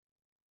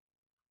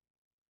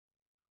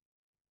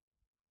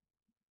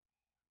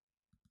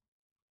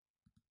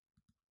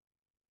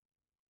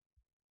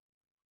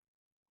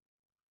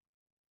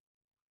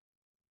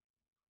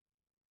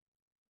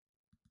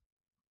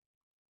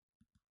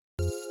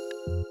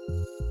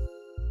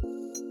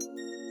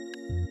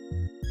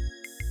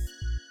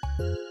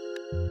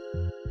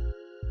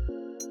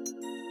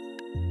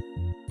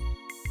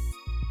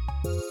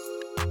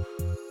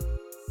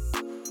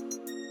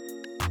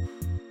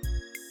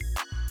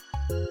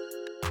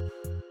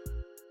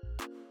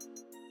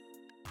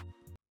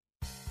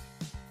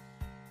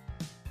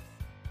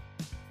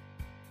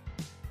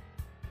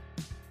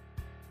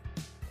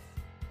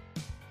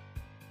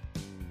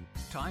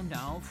Time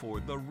now for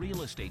The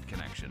Real Estate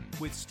Connection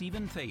with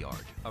Stephen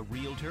Theard, a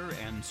realtor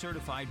and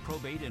certified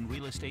probate and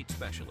real estate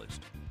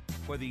specialist.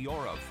 Whether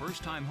you're a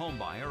first-time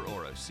homebuyer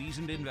or a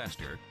seasoned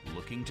investor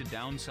looking to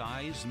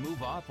downsize,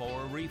 move up,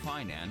 or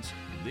refinance,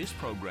 this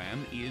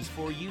program is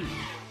for you.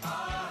 Our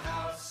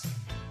house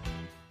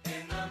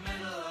in the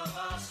middle of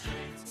our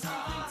street. Our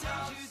house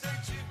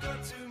that you've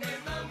got to in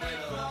the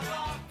middle of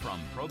our...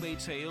 From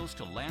probate sales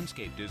to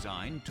landscape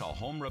design to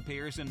home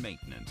repairs and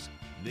maintenance,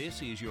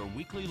 this is your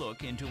weekly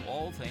look into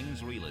all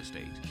things real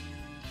estate.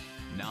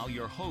 Now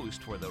your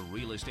host for The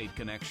Real Estate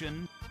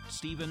Connection,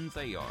 Stephen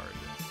Theard.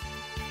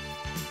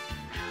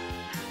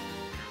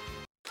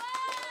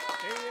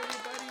 Hey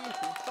everybody,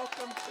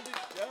 welcome to the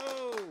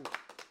show.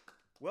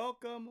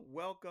 Welcome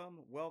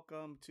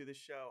to the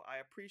show. I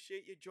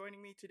appreciate you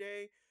joining me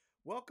today.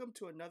 Welcome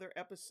to another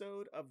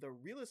episode of The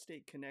Real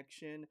Estate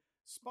Connection,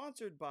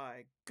 sponsored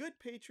by Good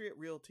Patriot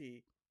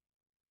Realty.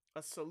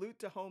 A salute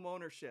to home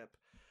ownership.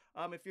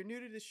 If you're new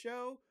to the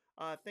show,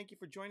 thank you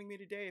for joining me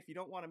today. If you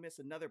don't want to miss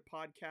another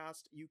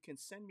podcast, you can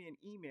send me an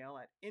email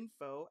at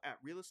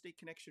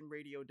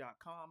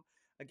info@realestateconnectionradio.com.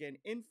 Again,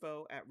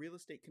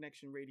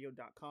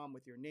 info@realestateconnectionradio.com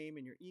with your name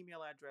and your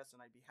email address,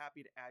 and I'd be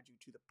happy to add you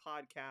to the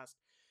podcast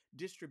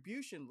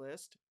distribution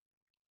list.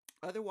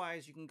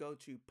 Otherwise, you can go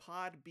to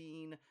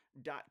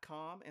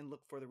podbean.com and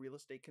look for The Real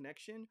Estate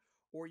Connection,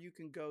 or you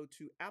can go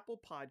to Apple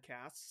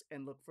Podcasts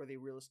and look for The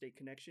Real Estate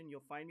Connection.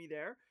 You'll find me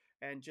there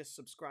and just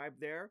subscribe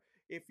there.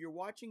 If you're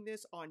watching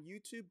this on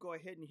YouTube, go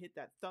ahead and hit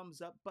that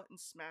thumbs up button,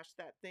 smash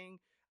that thing.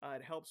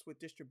 It helps with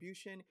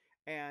distribution,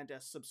 and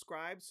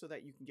subscribe so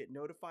that you can get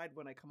notified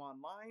when I come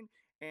online.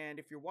 And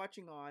if you're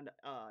watching on,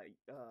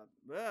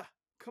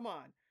 come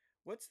on,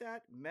 what's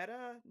that?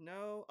 Meta?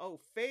 No. Oh,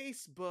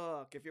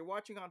 Facebook. If you're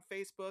watching on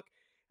Facebook,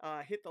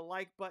 hit the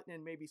like button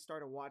and maybe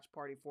start a watch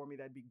party for me.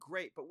 That'd be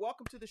great. But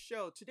welcome to the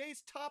show.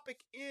 Today's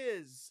topic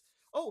is,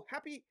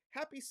 happy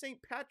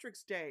St.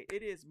 Patrick's Day.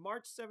 It is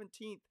March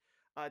 17th.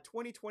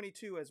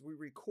 2022 as we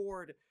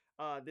record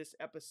this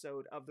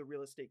episode of The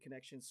Real Estate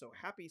Connection. So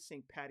happy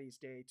St. Patty's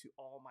Day to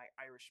all my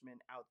Irishmen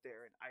out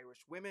there and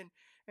Irish women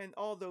and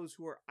all those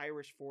who are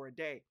Irish for a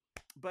day.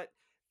 But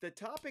the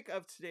topic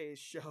of today's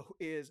show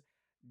is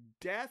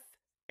death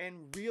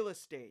and real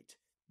estate.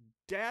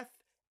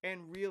 Death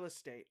and real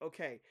estate.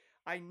 Okay,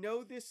 I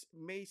know this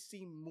may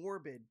seem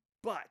morbid,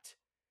 but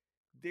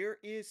there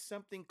is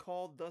something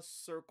called the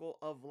circle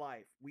of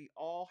life. We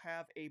all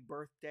have a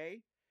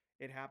birthday.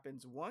 It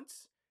happens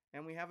once,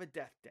 and we have a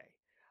death day,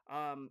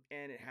 and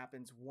it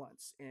happens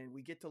once, and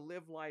we get to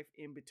live life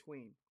in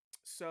between.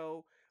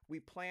 So we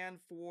plan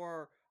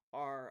for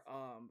our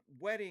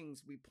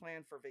weddings, we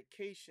plan for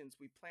vacations,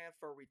 we plan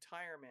for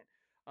retirement,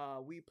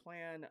 we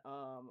plan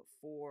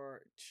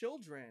for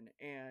children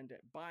and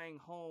buying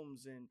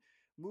homes and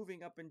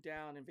moving up and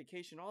down and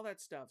vacation, all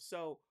that stuff.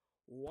 So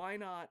why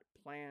not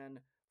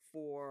plan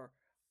for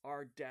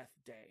our death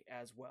day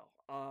as well?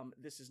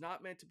 This is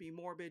not meant to be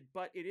morbid,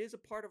 but it is a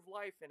part of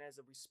life. And as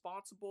a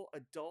responsible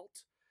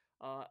adult,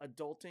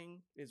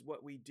 adulting is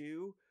what we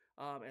do.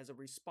 As a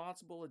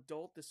responsible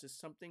adult, this is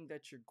something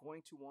that you're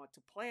going to want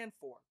to plan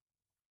for.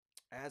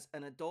 As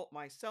an adult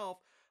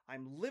myself,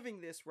 I'm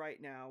living this right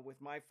now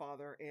with my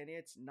father, and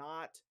it's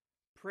not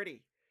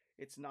pretty.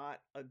 It's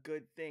not a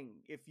good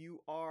thing. If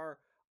you are,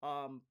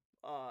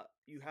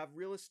 you have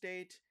real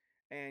estate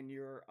and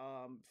you're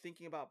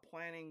thinking about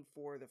planning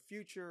for the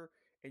future,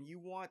 and you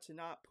want to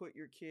not put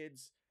your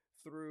kids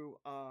through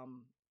a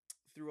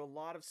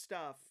lot of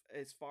stuff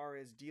as far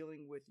as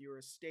dealing with your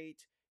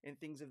estate and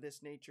things of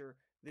this nature,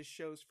 this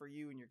show's for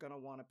you, and you're going to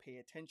want to pay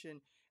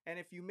attention. And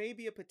if you may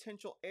be a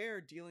potential heir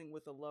dealing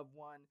with a loved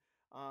one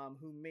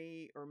who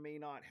may or may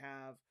not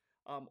have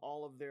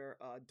all of their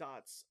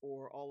dots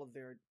or all of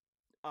their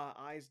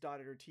I's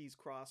dotted or T's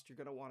crossed, you're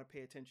going to want to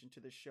pay attention to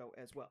this show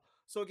as well.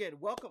 So again,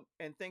 welcome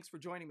and thanks for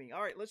joining me.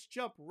 All right, let's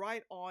jump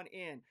right on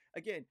in.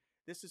 Again,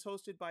 this is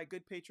hosted by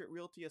Good Patriot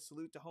Realty, a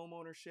salute to home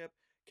ownership,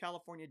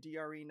 California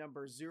DRE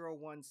number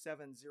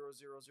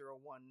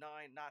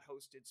 017000019, not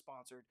hosted,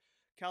 sponsored.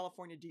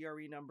 California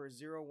DRE number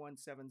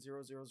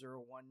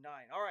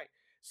 017000019. All right,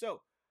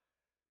 so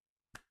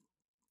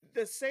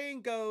the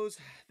saying goes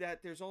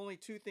that there's only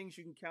two things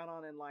you can count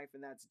on in life,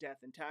 and that's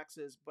death and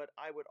taxes, but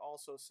I would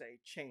also say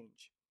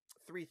change.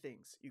 Three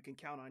things. You can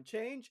count on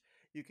change,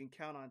 you can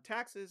count on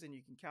taxes, and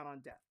you can count on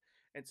death.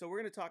 And so we're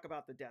going to talk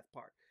about the death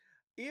part.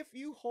 If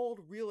you hold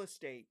real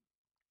estate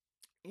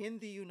in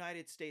the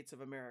United States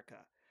of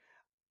America,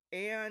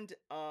 and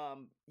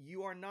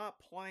you are not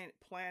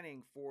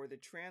planning for the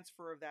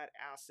transfer of that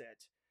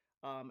asset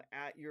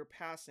at your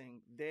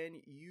passing,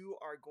 then you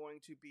are going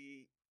to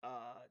be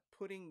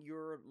putting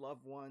your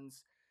loved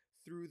ones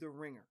through the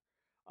ringer.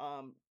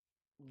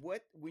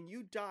 When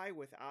you die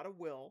without a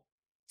will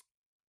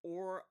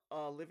or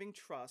a living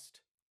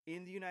trust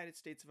in the United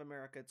States of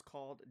America, it's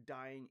called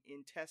dying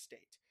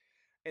intestate.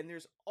 And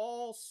there's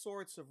all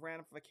sorts of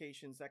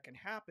ramifications that can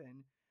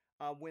happen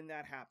when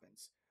that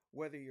happens.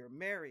 Whether you're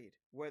married,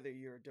 whether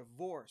you're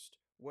divorced,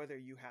 whether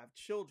you have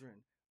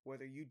children,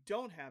 whether you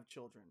don't have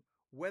children,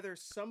 whether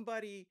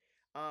somebody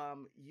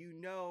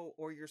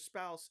or your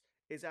spouse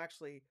is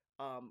actually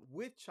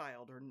with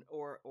child,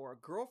 or a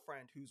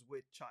girlfriend who's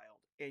with child,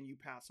 and you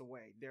pass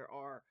away, there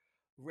are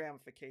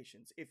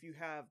ramifications. If you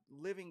have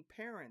living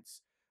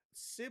parents,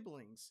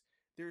 siblings,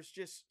 there's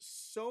just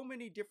so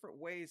many different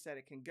ways that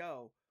it can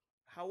go.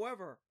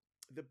 However,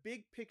 the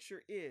big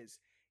picture is,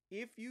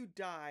 if you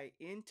die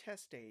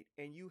intestate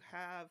and you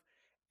have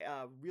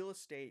real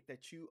estate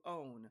that you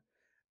own,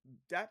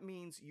 that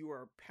means you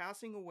are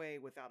passing away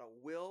without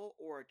a will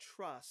or a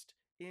trust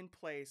in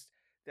place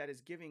that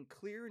is giving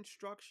clear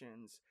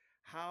instructions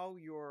how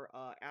your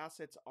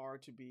assets are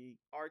to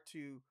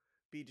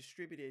be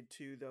distributed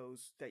to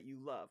those that you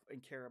love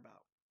and care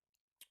about,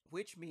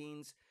 which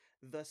means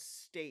the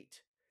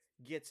state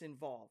gets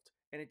involved.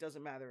 And it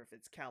doesn't matter if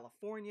it's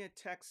California,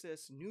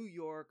 Texas, New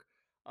York,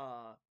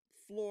 uh,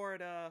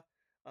 Florida,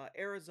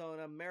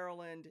 Arizona,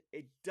 Maryland.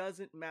 It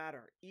doesn't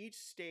matter. Each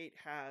state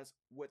has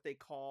what they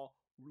call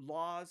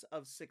laws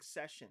of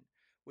succession,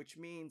 which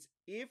means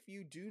if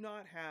you do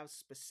not have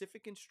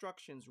specific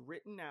instructions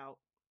written out,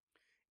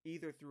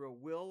 either through a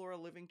will or a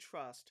living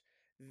trust,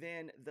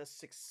 then the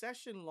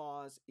succession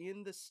laws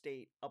in the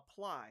state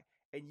apply.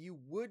 And you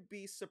would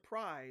be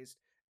surprised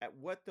at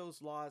what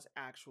those laws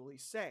actually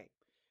say.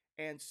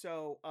 And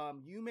so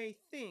you may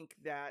think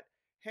that,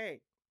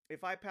 hey,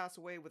 if I pass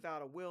away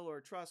without a will or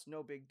a trust,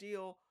 no big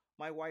deal.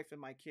 My wife and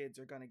my kids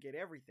are going to get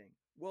everything.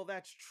 Well,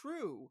 that's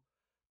true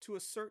to a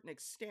certain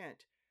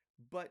extent,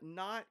 but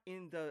not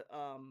in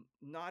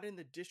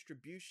the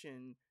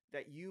distribution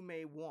that you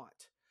may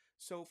want.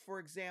 So, for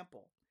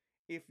example,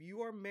 if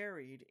you are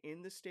married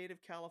in the state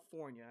of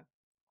California,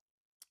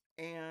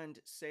 and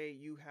say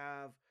you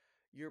have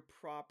your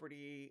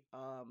property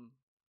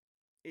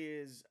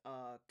is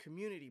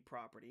community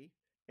property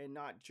and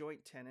not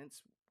joint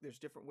tenants, there's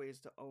different ways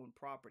to own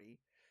property.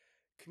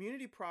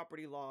 Community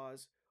property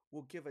laws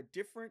will give a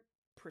different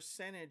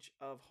percentage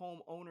of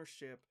home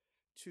ownership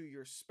to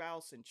your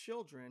spouse and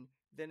children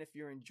than if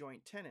you're in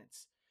joint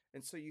tenants.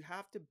 And so you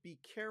have to be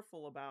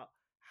careful about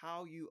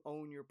how you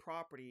own your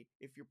property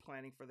if you're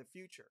planning for the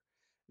future.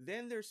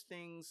 Then there's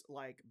things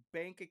like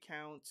bank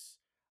accounts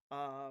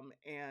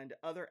and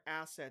other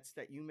assets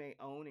that you may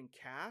own in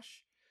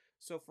cash.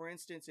 So, for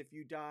instance, if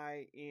you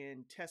die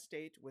in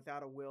testate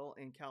without a will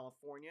in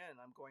California, and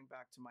I'm going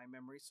back to my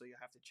memory, so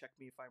you'll have to check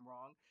me if I'm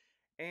wrong,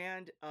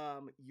 and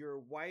your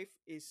wife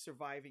is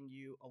surviving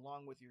you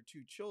along with your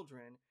two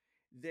children,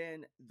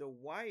 then the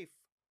wife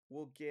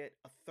will get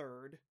a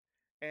third,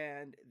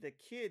 and the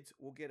kids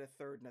will get a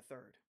third and a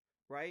third,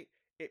 right?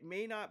 It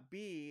may not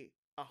be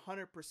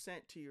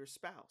 100% to your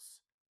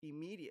spouse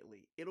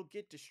immediately. It'll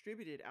get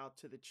distributed out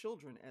to the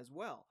children as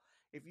well.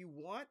 If you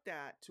want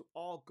that to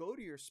all go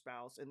to your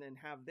spouse and then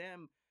have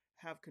them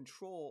have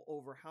control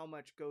over how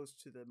much goes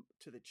to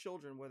the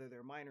children, whether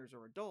they're minors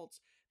or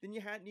adults, then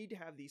you need to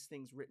have these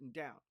things written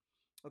down.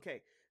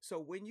 Okay, so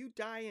when you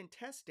die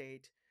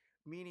intestate,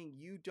 meaning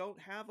you don't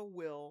have a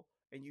will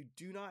and you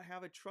do not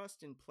have a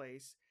trust in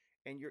place,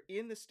 and you're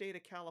in the state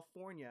of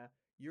California,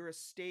 your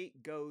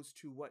estate goes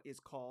to what is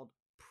called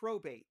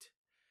probate.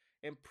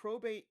 And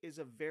probate is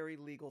a very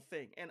legal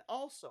thing. And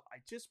also, I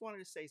just wanted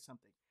to say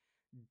something.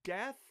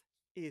 Death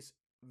is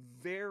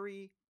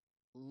very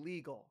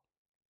legal.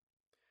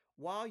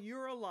 While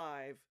you're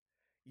alive,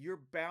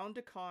 you're bound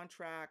to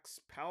contracts,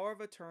 power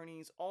of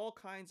attorneys, all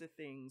kinds of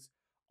things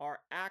are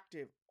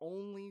active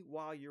only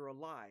while you're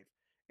alive.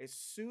 As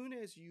soon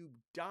as you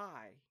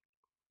die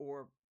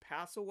or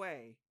pass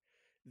away,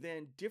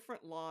 then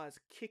different laws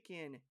kick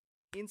in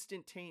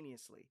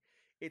instantaneously.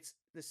 It's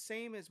the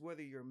same as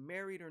whether you're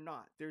married or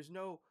not. There's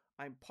no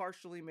I'm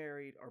partially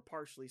married or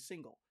partially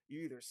single.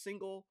 You're either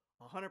single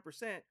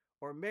 100%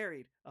 or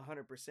married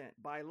 100%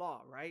 by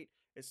law, right?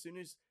 As soon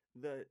as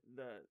the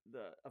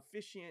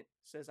officiant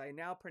says, I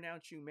now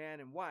pronounce you man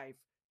and wife,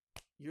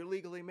 you're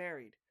legally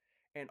married.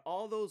 And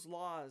all those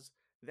laws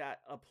that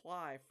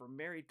apply for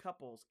married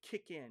couples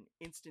kick in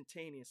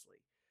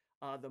instantaneously.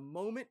 The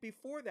moment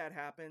before that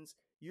happens,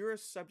 you're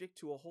subject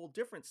to a whole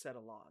different set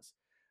of laws.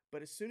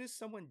 But as soon as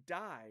someone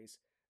dies,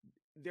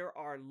 there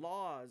are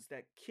laws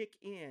that kick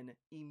in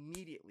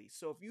immediately.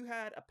 So if you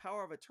had a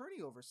power of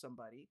attorney over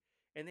somebody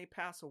and they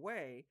pass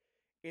away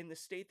in the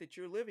state that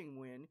you're living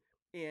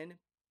in,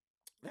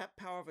 that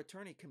power of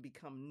attorney can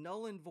become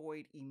null and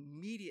void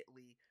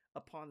immediately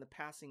upon the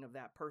passing of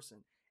that person.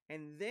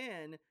 And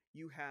then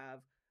you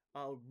have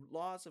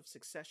laws of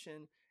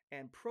succession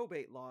and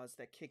probate laws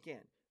that kick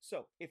in.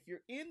 So if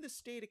you're in the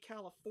state of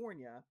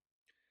California,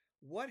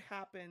 what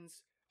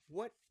happens?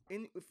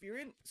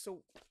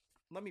 So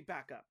let me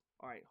back up.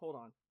 All right, hold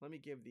on. Let me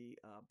give the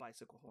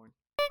bicycle horn.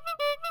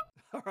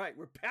 All right,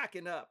 we're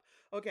backing up.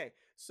 Okay,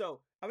 so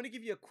I'm going to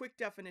give you a quick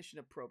definition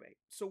of probate.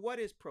 So what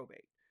is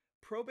probate?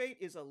 Probate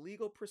is a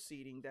legal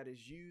proceeding that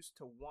is used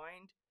to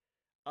wind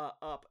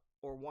up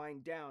or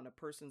wind down a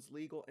person's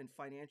legal and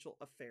financial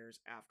affairs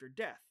after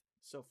death.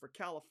 So for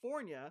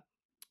California,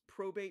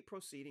 probate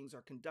proceedings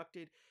are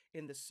conducted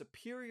in the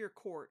Superior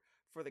Court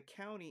for the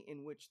county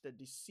in which the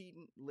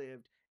decedent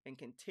lived and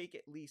can take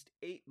at least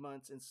 8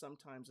 months and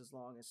sometimes as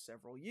long as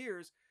several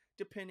years,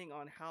 depending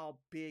on how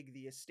big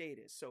the estate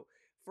is. So,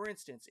 for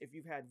instance, if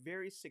you've had a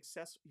very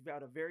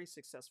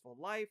successful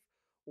life,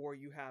 or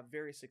you have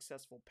very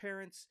successful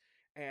parents,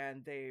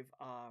 and they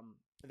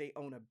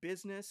own a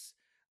business,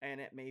 and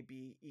it may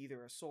be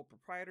either a sole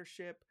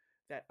proprietorship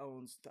that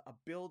owns a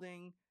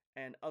building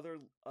and other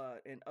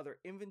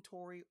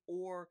inventory,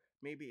 or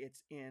maybe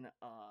it's in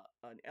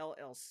an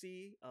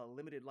LLC, a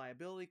limited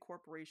liability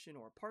corporation,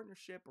 or a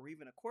partnership, or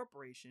even a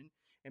corporation,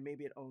 and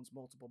maybe it owns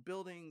multiple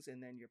buildings,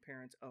 and then your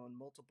parents own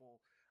multiple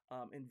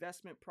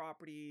investment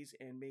properties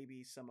and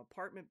maybe some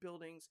apartment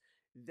buildings.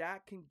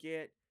 That can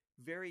get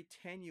very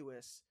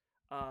tenuous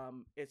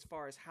as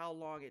far as how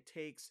long it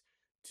takes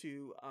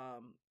to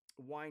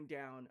wind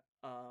down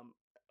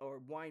or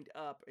wind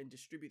up and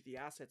distribute the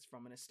assets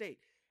from an estate.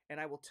 And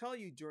I will tell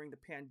you, during the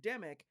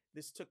pandemic,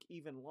 this took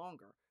even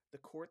longer. The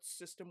court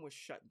system was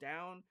shut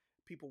down.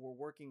 People were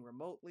working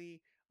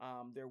remotely.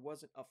 There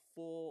wasn't a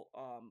full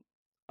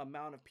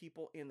amount of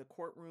people in the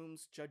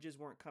courtrooms. Judges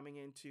weren't coming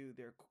into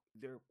their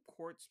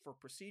courts for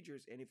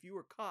procedures. And if you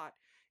were caught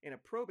in a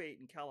probate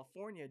in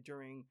California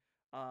during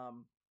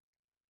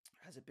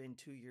has it been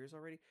 2 years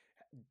already?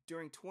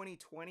 During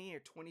 2020 or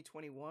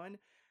 2021,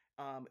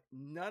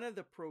 none of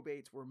the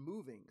probates were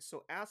moving.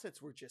 So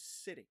assets were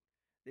just sitting.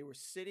 They were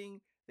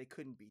sitting. They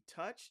couldn't be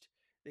touched.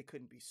 They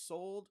couldn't be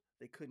sold.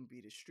 They couldn't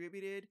be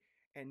distributed.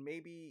 And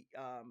maybe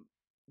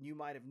you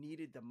might have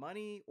needed the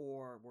money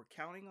or were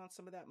counting on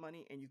some of that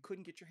money, and you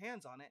couldn't get your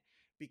hands on it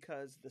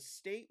because the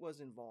state was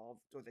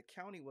involved or the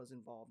county was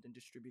involved in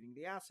distributing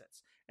the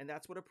assets. And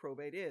that's what a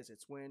probate is.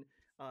 It's when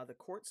the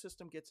court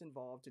system gets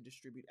involved to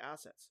distribute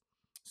assets.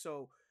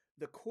 So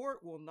the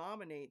court will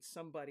nominate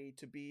somebody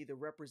to be the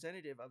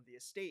representative of the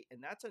estate,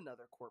 and that's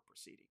another court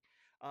proceeding.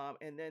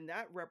 And then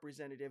that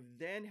representative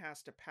then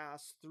has to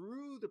pass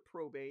through the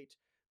probate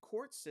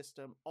court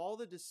system all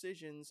the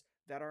decisions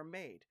that are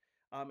made.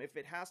 If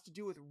it has to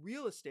do with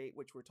real estate,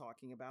 which we're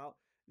talking about,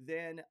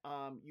 then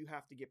you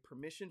have to get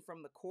permission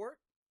from the court,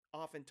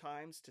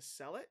 oftentimes, to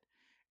sell it.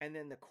 And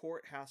then the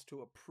court has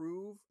to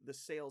approve the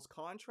sales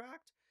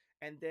contract.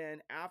 And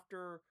then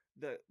after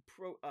the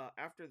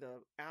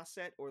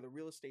asset or the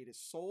real estate is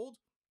sold,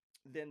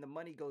 then the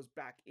money goes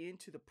back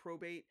into the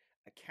probate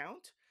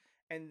account.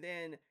 And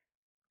then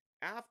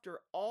after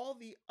all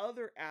the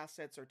other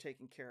assets are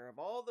taken care of,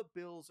 all the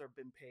bills have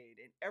been paid,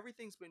 and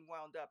everything's been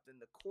wound up, then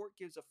the court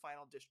gives a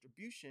final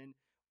distribution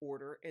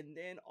order, and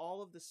then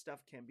all of the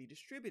stuff can be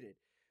distributed.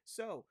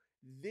 So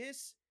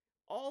this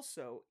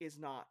also is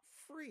not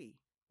free,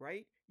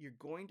 right? You're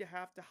going to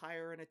have to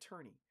hire an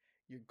attorney.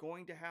 You're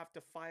going to have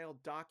to file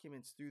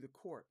documents through the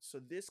court. So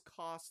this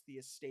costs the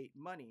estate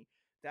money.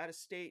 That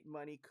estate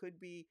money could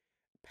be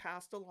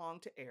passed along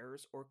to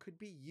heirs or could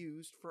be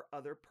used for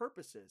other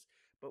purposes.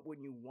 But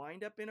when you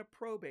wind up in a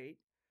probate,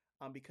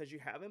 because you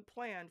haven't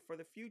planned for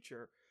the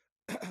future,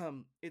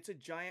 it's a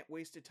giant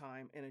waste of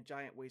time and a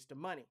giant waste of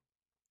money.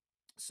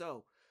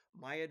 So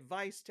my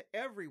advice to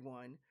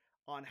everyone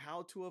on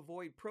how to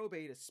avoid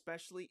probate,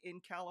 especially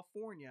in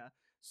California,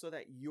 so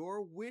that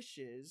your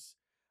wishes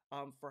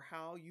for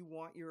how you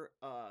want your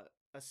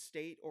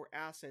estate or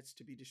assets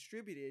to be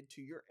distributed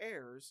to your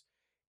heirs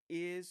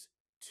is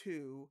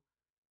to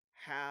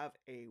have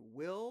a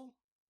will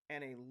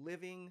and a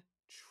living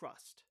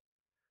trust.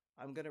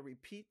 I'm going to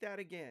repeat that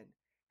again.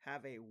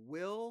 Have a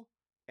will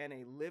and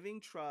a living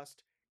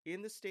trust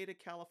in the state of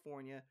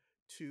California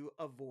to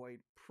avoid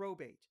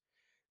probate.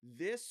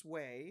 This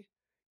way,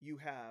 you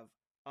have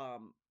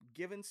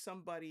given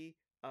somebody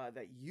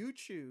that you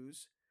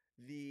choose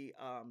the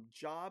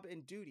job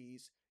and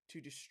duties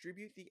to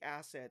distribute the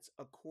assets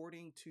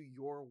according to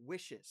your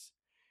wishes.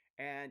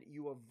 And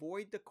you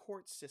avoid the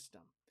court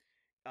system.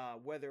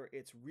 Whether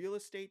it's real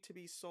estate to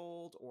be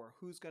sold or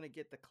who's going to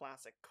get the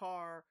classic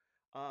car,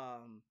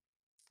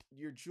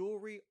 your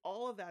jewelry,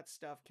 all of that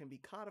stuff can be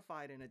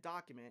codified in a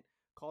document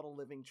called a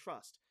living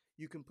trust.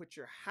 You can put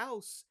your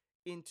house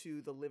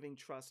into the living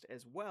trust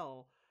as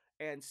well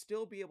and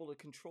still be able to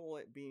control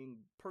it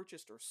being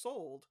purchased or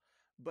sold.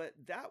 But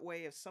that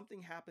way, if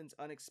something happens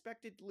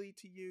unexpectedly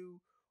to you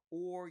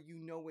or you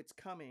know it's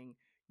coming,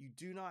 you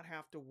do not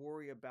have to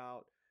worry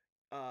about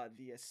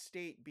the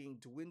estate being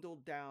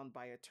dwindled down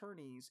by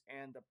attorneys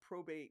and the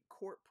probate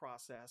court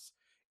process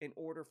in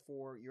order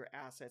for your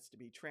assets to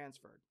be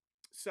transferred.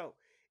 So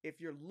if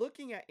you're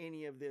looking at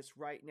any of this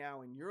right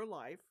now in your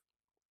life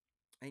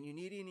and you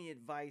need any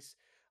advice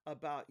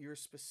about your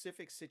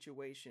specific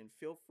situation,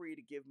 feel free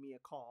to give me a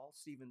call,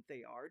 Stephen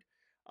Thayard,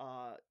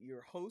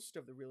 your host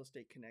of the Real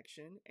Estate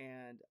Connection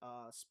and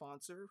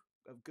sponsor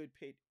of Good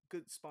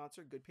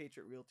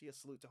Patriot Realty, a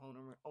salute to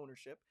home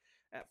ownership,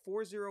 at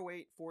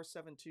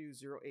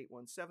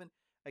 408-472-0817.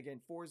 Again,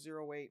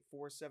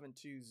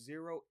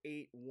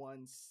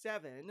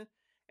 408-472-0817.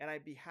 And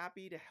I'd be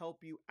happy to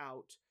help you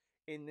out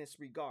in this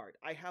regard.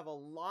 I have a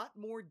lot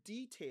more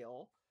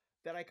detail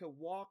that I could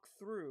walk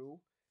through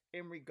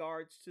in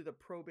regards to the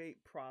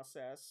probate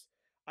process.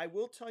 I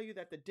will tell you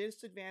that the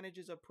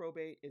disadvantages of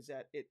probate is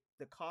that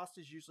the cost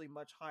is usually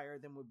much higher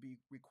than would be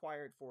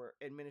required for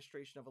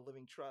administration of a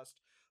living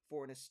trust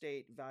for an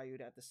estate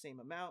valued at the same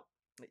amount.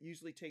 It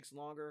usually takes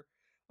longer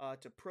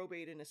to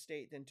probate an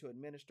estate than to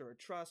administer a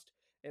trust,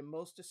 and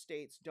most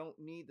estates don't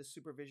need the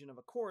supervision of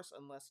a course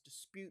unless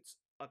disputes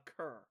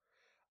occur.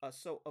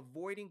 So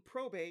avoiding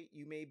probate,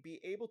 you may be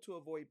able to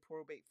avoid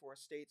probate for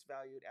estates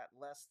valued at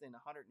less than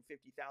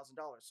 $150,000.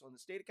 So in the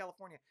state of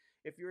California,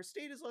 if your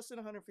estate is less than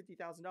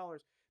 $150,000,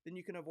 then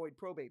you can avoid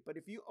probate. But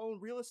if you own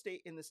real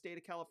estate in the state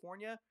of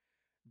California,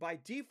 by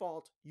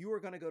default, you are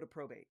going to go to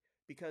probate,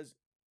 because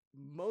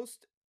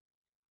most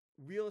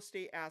real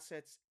estate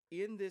assets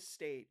in this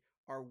state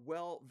are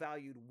well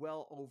valued,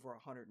 well over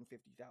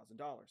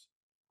 $150,000.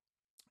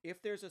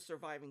 If there's a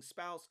surviving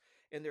spouse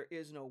and there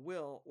is no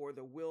will, or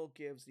the will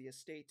gives the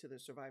estate to the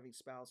surviving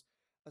spouse,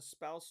 a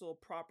spousal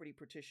property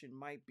petition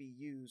might be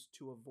used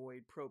to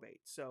avoid probate.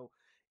 So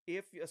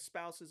if a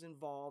spouse is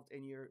involved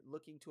and you're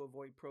looking to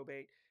avoid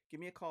probate, give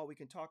me a call. We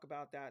can talk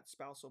about that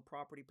spousal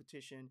property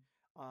petition.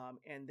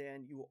 And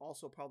then you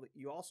also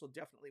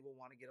definitely will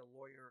want to get a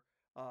lawyer,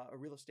 a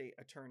real estate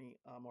attorney,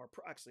 or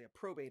actually a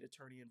probate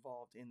attorney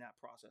involved in that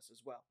process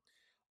as well.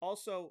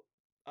 Also,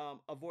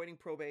 avoiding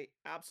probate,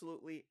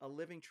 absolutely. A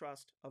living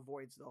trust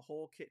avoids the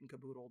whole kit and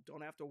caboodle.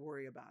 Don't have to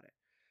worry about it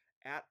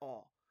at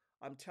all.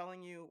 I'm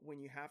telling you,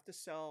 when you have to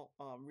sell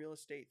real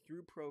estate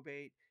through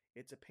probate,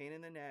 it's a pain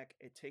in the neck.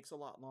 It takes a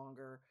lot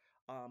longer.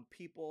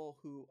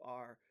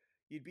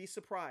 You'd be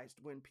surprised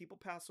when people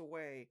pass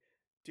away,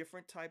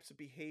 different types of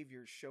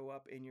behaviors show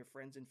up in your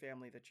friends and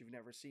family that you've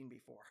never seen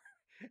before.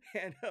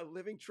 And a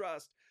living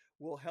trust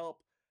will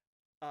help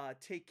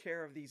take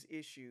care of these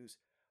issues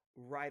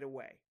right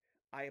away.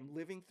 I am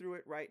living through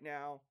it right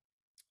now.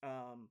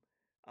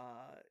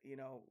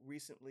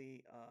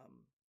 Recently,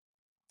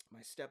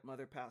 my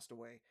stepmother passed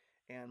away,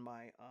 and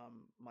my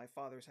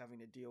father's having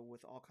to deal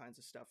with all kinds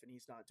of stuff, and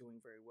he's not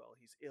doing very well.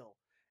 He's ill.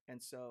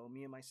 And so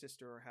me and my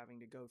sister are having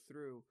to go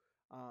through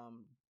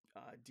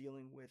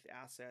dealing with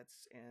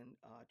assets and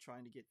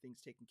trying to get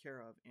things taken care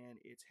of. And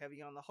it's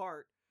heavy on the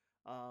heart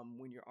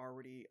when you're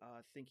already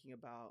thinking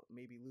about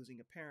maybe losing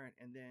a parent,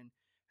 and then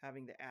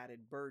having the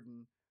added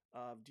burden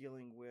of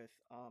dealing with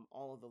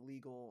all of the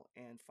legal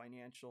and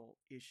financial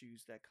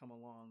issues that come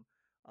along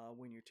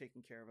when you're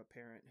taking care of a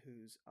parent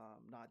who's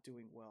not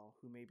doing well,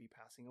 who may be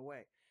passing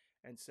away.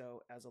 And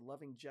so as a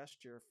loving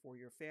gesture for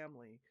your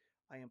family,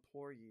 I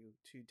implore you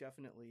to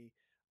definitely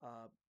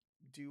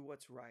do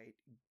what's right.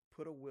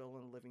 Put a will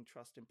and a living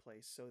trust in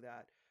place so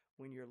that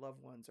when your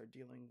loved ones are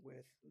dealing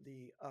with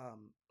the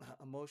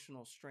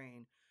emotional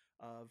strain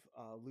of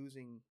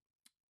losing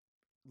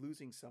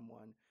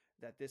someone,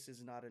 that this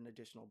is not an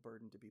additional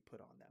burden to be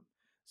put on them.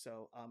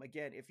 So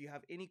again, if you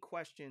have any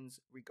questions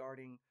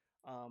regarding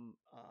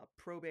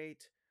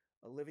probate,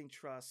 living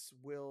trusts,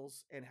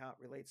 wills, and how it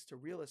relates to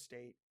real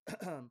estate,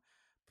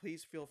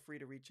 please feel free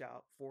to reach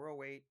out.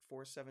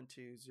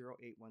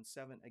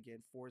 408-472-0817.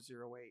 Again,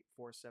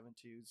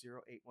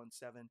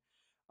 408-472-0817.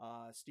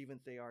 Stephen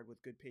Thayard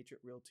with Good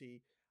Patriot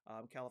Realty,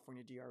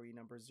 California DRE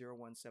number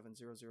 017000019,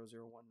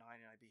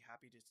 and I'd be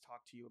happy to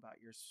talk to you about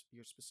your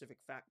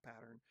specific fact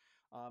pattern.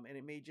 And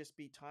it may just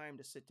be time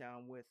to sit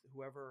down with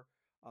whoever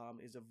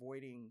is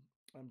avoiding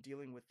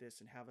dealing with this,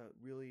 and have a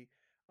really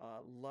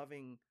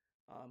loving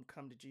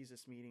come to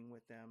Jesus meeting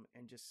with them,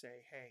 and just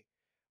say, hey,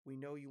 we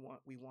know you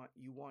want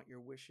your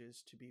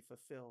wishes to be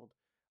fulfilled.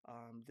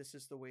 This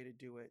is the way to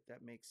do it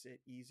that makes it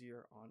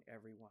easier on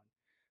everyone.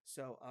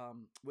 So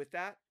with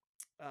that,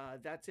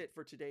 that's it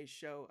for today's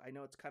show. I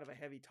know it's kind of a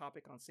heavy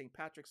topic on St.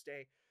 Patrick's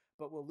Day,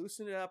 but we'll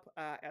loosen it up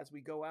as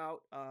we go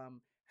out.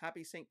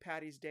 Happy St.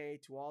 Patty's Day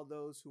to all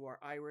those who are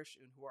Irish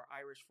and who are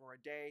Irish for a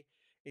day.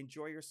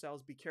 Enjoy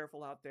yourselves. Be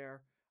careful out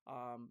there.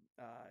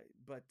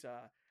 But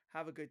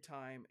have a good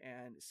time.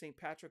 And St.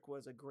 Patrick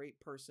was a great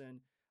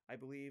person, I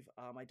believe.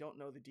 I don't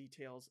know the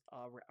details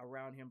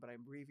around him, but I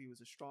believe he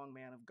was a strong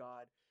man of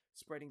God,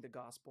 spreading the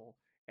gospel.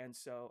 And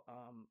so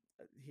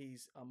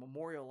he's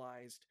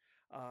memorialized,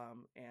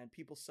 and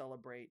people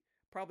celebrate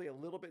probably a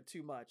little bit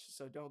too much.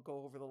 So don't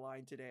go over the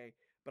line today.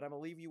 But I'm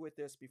going to leave you with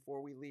this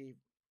before we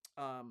leave.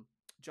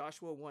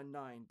 Joshua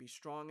 1:9, be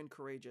strong and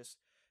courageous.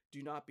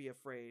 Do not be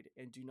afraid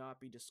and do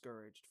not be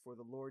discouraged, for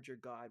the Lord your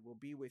God will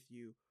be with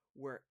you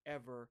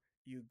wherever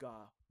you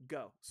go.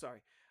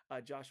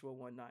 Joshua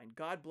 1:9.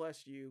 God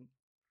bless you.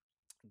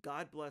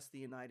 God bless the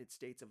United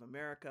States of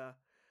America.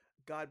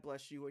 God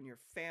bless you and your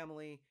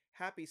family.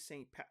 Happy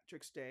St.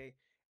 Patrick's Day.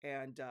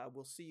 And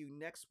we'll see you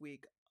next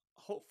week,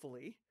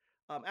 hopefully.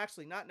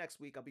 Actually, not next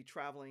week. I'll be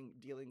traveling,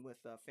 dealing with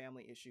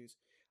family issues.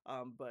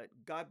 But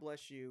God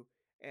bless you.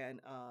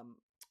 And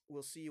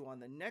we'll see you on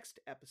the next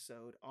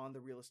episode on The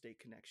Real Estate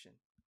Connection.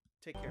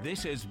 Take care.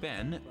 This has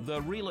been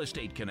The Real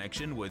Estate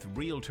Connection with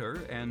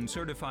Realtor and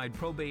Certified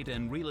Probate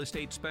and Real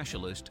Estate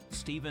Specialist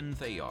Stephen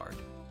Thayard.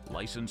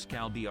 Licensed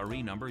Cal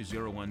DRE number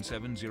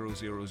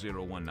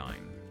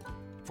 0170019.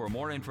 For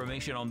more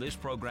information on this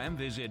program,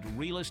 visit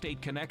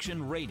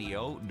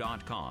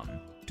realestateconnectionradio.com.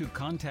 To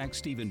contact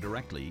Stephen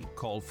directly,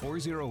 call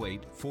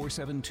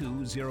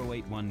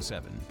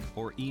 408-472-0817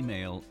 or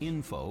email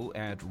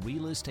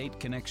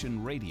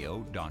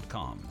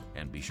info@realestateconnectionradio.com.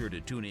 And be sure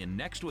to tune in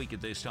next week at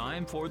this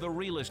time for The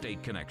Real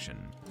Estate Connection.